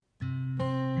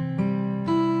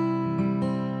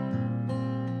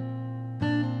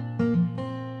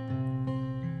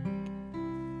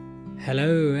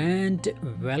Hello and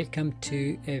welcome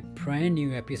to a brand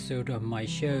new episode of my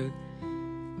show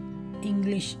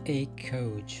English A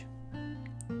Coach।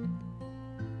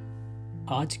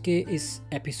 आज के इस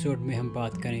episode में हम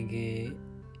बात करेंगे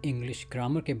इंग्लिश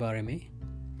ग्रामर के बारे में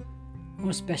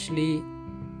और स्पेशली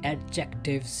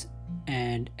एडजेक्टिव्स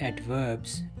एंड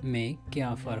एडवर्ब्स में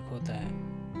क्या फ़र्क होता है।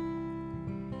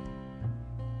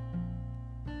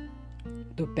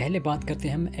 तो पहले बात करते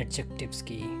हैं हम एडजेक्टिव्स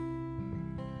की।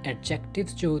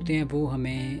 एडजेक्टिव्स जो होते हैं वो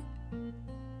हमें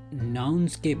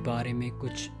नाउन्स के बारे में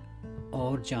कुछ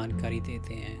और जानकारी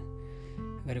देते हैं।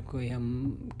 अगर कोई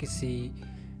हम किसी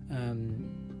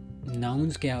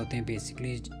नाउन्स क्या होते हैं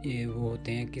बेसिकली ये वो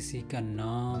होते हैं किसी का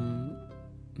नाम,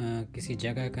 किसी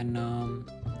जगह का नाम,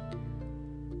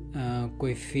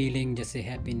 कोई फीलिंग जैसे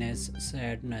हैप्पीनेस,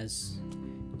 सैडनेस,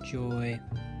 जॉय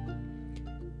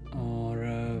और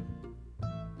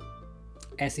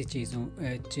ऐसी चीज़ों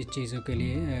के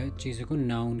लिए चीज़ों को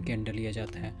नाउन के अंडर लिया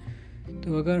जाता है।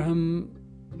 तो अगर हम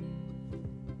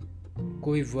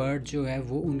कोई वर्ड जो है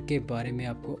वो उनके बारे में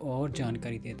आपको और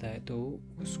जानकारी देता है तो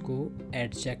उसको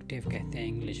एडजेक्टिव कहते हैं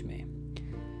इंग्लिश में।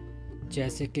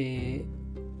 जैसे कि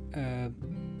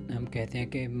हम कहते हैं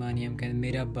कि मानिए हम कहते हैं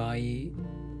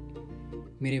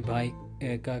मेरे भाई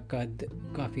का कद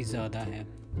काफ़ी ज़्यादा है,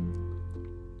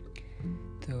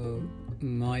 तो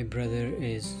my brother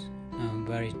is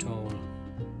very tall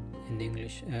in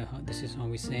English. This is how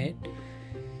we say it.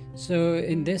 So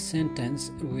in this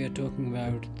sentence we are talking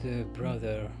about the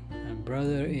brother.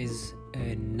 Brother is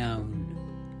a noun.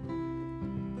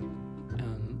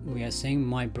 We are saying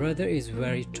my brother is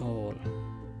very tall.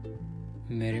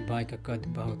 मेरे भाई का कद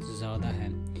बहुत ज़्यादा है,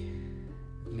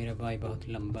 मेरा भाई बहुत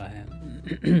लंबा है।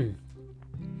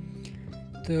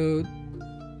 तो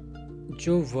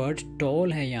जो वर्ड tall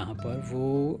है यहाँ पर वो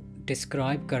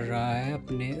डिस्क्राइब कर रहा है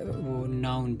अपने वो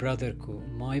नाउन ब्रदर को।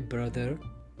 My brother,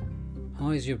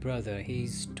 how is your brother, he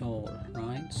is tall,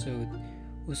 right. So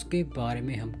उसके बारे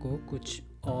में हमको कुछ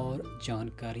और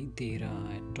जानकारी दे रहा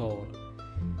है। टॉल,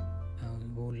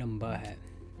 वो लंबा है।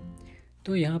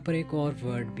 तो यहाँ पर एक और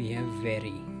वर्ड भी है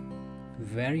वेरी,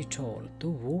 वेरी टॉल।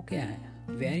 तो वो क्या है,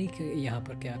 वेरी यहाँ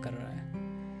पर क्या कर रहा है?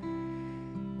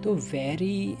 तो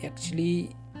very actually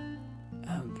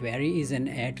very is an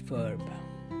adverb.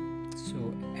 So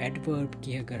adverb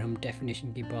की अगर हम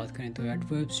डेफिनेशन की बात करें तो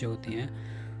एडवर्ब्स जो होते हैं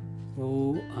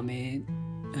वो हमें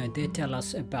they tell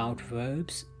us about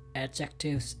verbs,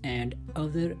 adjectives and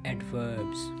other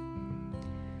adverbs.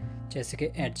 जैसे कि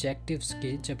एडजेक्टिव्स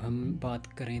की जब हम बात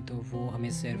करें तो वो हमें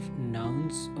सिर्फ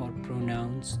नाउन्स और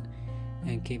प्रोनाउंस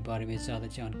के बारे में ज़्यादा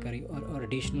जानकारी और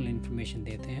एडिशनल इंफॉर्मेशन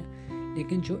देते हैं।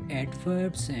 लेकिन जो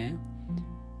एडवर्ब्स हैं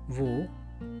वो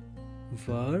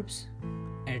verbs,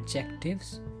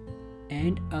 adjectives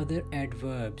and other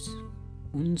adverbs,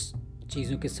 उन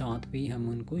चीज़ों के साथ भी हम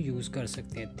उनको यूज़ कर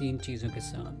सकते हैं, तीन चीज़ों के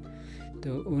साथ।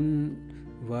 तो उन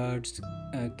वर्ड्स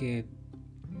के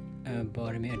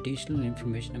बारे में एडिशनल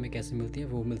इंफॉर्मेशन हमें कैसे मिलती है?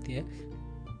 वो मिलती है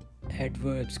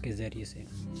एडवर्ब्स के ज़रिए से।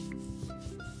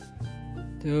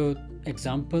 तो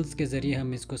एग्ज़ाम्पल्स के ज़रिए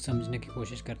हम इसको समझने की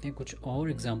कोशिश करते हैं। कुछ और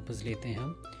एग्ज़ाम्पल्स लेते हैं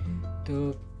हम।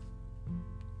 तो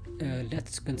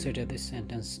let's consider this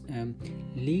sentence.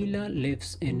 Leela lives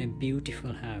in a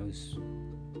beautiful house.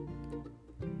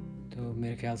 तो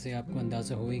मेरे ख्याल से आपको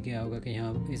अंदाज़ा हो ही गया होगा कि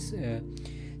यहाँ इस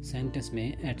सेंटेंस में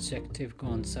एडजेक्टिव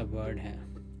कौन सा वर्ड है।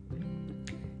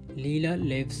 Leela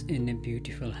lives in a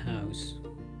beautiful house.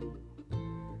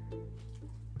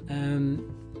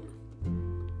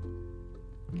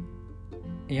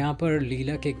 यहाँ पर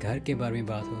लीला के घर के बारे में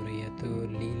बात हो रही है। तो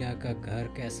लीला का घर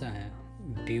कैसा है?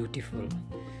 Beautiful.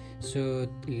 So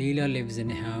Leela lives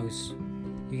in a house.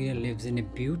 Leela lives in a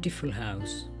beautiful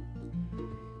house.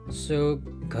 So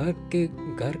घर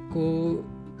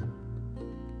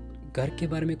के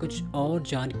बारे में कुछ और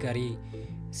जानकारी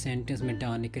सेंटेंस में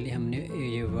डालने के लिए हमने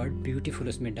ये वर्ड ब्यूटीफुल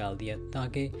उसमें डाल दिया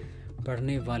ताकि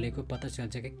पढ़ने वाले को पता चल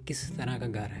जाए कि किस तरह का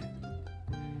घर है।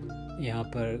 यहाँ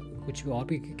पर कुछ और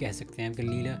भी कह सकते हैं कि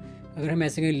लीला, अगर हम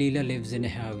ऐसे कहें लीला लिव्स इन ए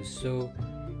हाउस, सो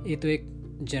ये तो एक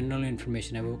जनरल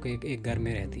इन्फॉर्मेशन है वो कि एक घर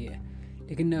में रहती है।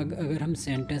 लेकिन अगर हम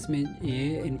सेंटेंस में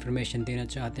ये इन्फॉर्मेशन देना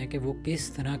चाहते हैं कि वो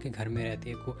किस तरह के घर में रहती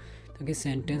है को, ताकि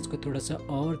सेंटेंस को थोड़ा सा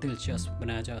और दिलचस्प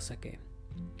बनाया जा सके,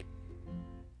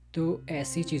 तो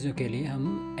ऐसी चीज़ों के लिए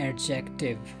हम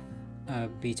एडजेक्टिव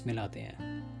बीच में लाते हैं।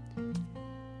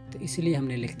 तो इसलिए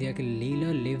हमने लिख दिया कि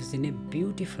लीला lives in a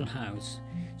beautiful house.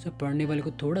 सो पढ़ने वाले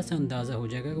को थोड़ा सा अंदाज़ा हो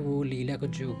जाएगा कि वो लीला का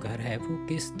जो घर है वो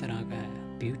किस तरह का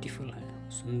है, ब्यूटीफुल है,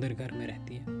 सुंदर घर में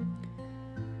रहती है।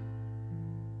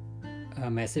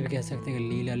 हम ऐसे भी कह सकते हैं कि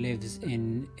लीला lives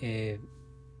in a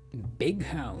big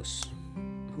house,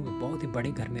 वो बहुत ही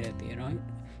बड़े घर में रहती है, right.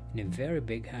 in a very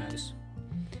big house.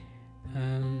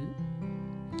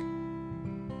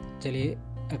 चलिए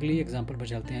अगली एग्जांपल पर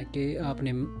चलते हैं कि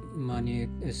आपने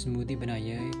मानिए स्मूदी बनाई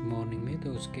है एक मॉर्निंग में, तो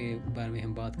उसके बारे में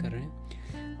हम बात कर रहे हैं.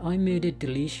 I made a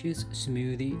delicious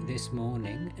smoothie this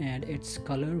morning and its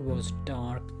color was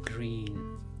dark green.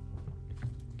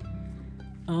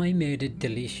 I made a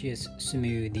delicious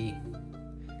smoothie.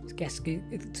 कैसे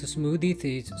तो स्मूदी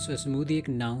थी, सो स्मूदी एक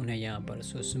नाउन है यहाँ पर.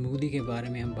 सो स्मूदी के बारे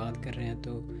में हम बात कर रहे हैं,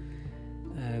 तो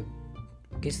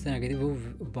किस तरह की थी वो?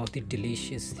 बहुत ही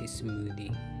डिलीशियस थी smoothie.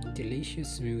 Delicious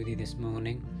smoothie this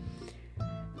morning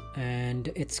and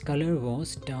its colour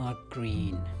was dark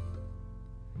green.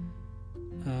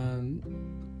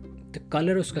 तो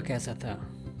कलर उसका कैसा था?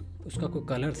 उसका कोई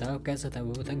कलर था, कैसा था?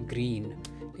 वो था ग्रीन,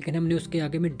 लेकिन हमने उसके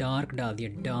आगे में डार्क डाल दिया,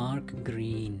 डार्क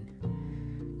ग्रीन.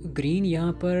 ग्रीन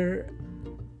यहाँ पर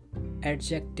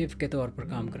एडजेक्टिव के तौर पर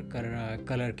काम कर रहा है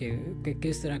कलर के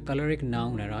किस तरह? कलर एक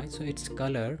नाउन है, right? So its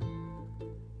colour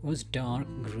was dark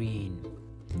green.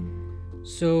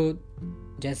 सो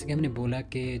जैसे कि हमने बोला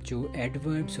कि जो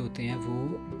एडवर्ब्स होते हैं वो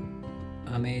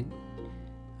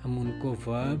हम उनको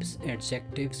वर्ब्स,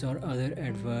 एडजेक्टिव्स और अदर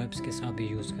एडवर्ब्स के साथ भी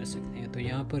यूज़ कर सकते हैं. तो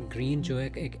यहाँ पर ग्रीन जो है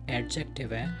एक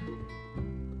एडजेक्टिव है,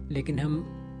 लेकिन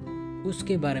हम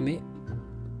उसके बारे में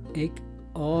एक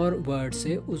और वर्ड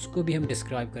से उसको भी हम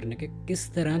डिस्क्राइब करने के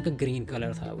किस तरह का ग्रीन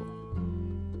कलर था वो,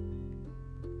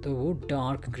 तो वो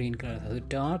डार्क ग्रीन कलर था. तो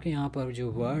डार्क यहाँ पर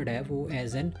जो वर्ड है वो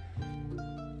एज एन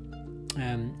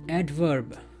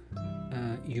एडवर्ब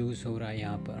यूज़ हो रहा है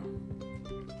यहाँ पर,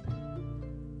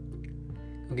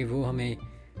 क्योंकि वो हमें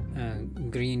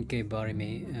ग्रीन के बारे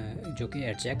में जो कि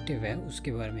एडजेक्टिव है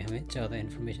उसके बारे में हमें ज़्यादा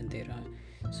इन्फॉर्मेशन दे रहा है.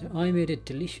 सो I made a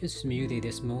delicious smoothie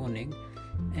this morning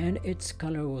and its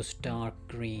colour was dark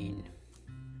green.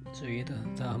 सो ये तो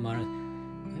था हमारा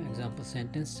एग्जाम्पल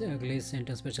सेंटेंस. अगले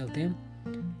सेंटेंस पर चलते हैं.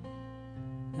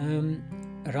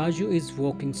 Raju is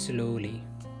walking slowly.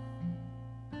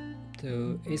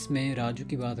 तो इसमें राजू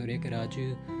की बात हो रही है कि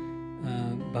राजू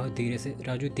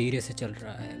धीरे से चल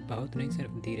रहा है, बहुत नहीं,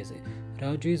 सिर्फ धीरे से.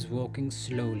 Raju is walking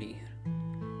slowly.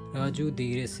 Raju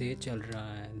धीरे से चल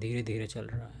रहा है, धीरे धीरे चल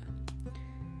रहा है.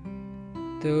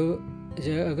 तो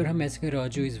अगर हम ऐसे कहें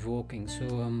राजू इज़ वॉकिंग,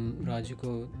 सो हम राजू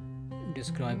को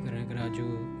डिस्क्राइब कर रहे हैं कि राजू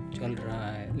चल रहा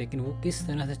है, लेकिन वो किस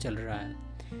तरह से चल रहा है?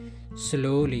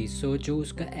 स्लोली. सो जो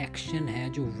उसका एक्शन है,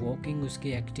 जो वॉकिंग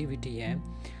उसकी एक्टिविटी है,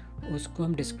 उसको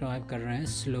हम डिस्क्राइब कर रहे हैं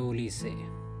स्लोली से.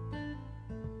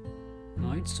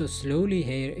 Right, so slowly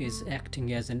here is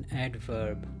acting as an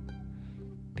adverb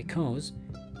because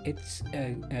it's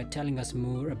telling us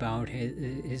more about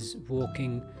his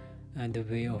walking and the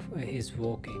way of his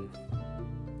walking.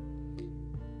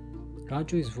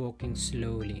 Raju is walking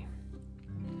slowly.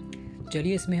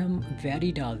 चलिए इसमें हम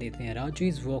very डाल देते हैं. Raju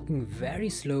is walking very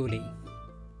slowly.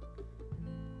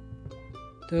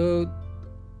 तो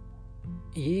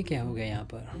ये क्या हो गया यहाँ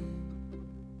पर?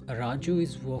 Raju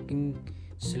is walking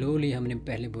स्लोली हमने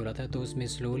पहले बोला था, तो उसमें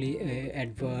slowly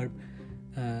adverb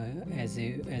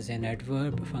as an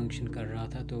adverb function कर रहा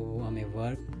था, तो वो हमें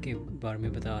वर्ब के बारे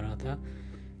में बता रहा था,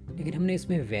 लेकिन हमने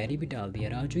इसमें वेरी भी डाल दिया.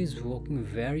 Raju is walking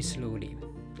very slowly.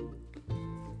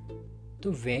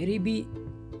 तो वेरी भी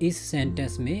इस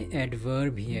सेंटेंस में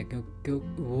एडवर्ब ही है, क्योंकि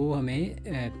वो हमें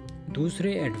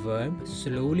दूसरे एडवर्ब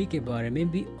स्लोली के बारे में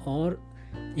भी और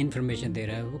इन्फॉर्मेशन दे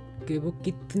रहा है, कि वो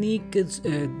कितनी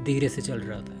धीरे से चल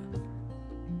रहा था.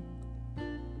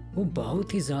 वो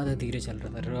बहुत ही ज़्यादा धीरे चल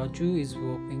रहा था. Raju is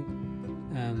walking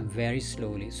very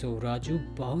slowly. सो राजू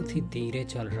बहुत ही धीरे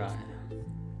चल रहा है.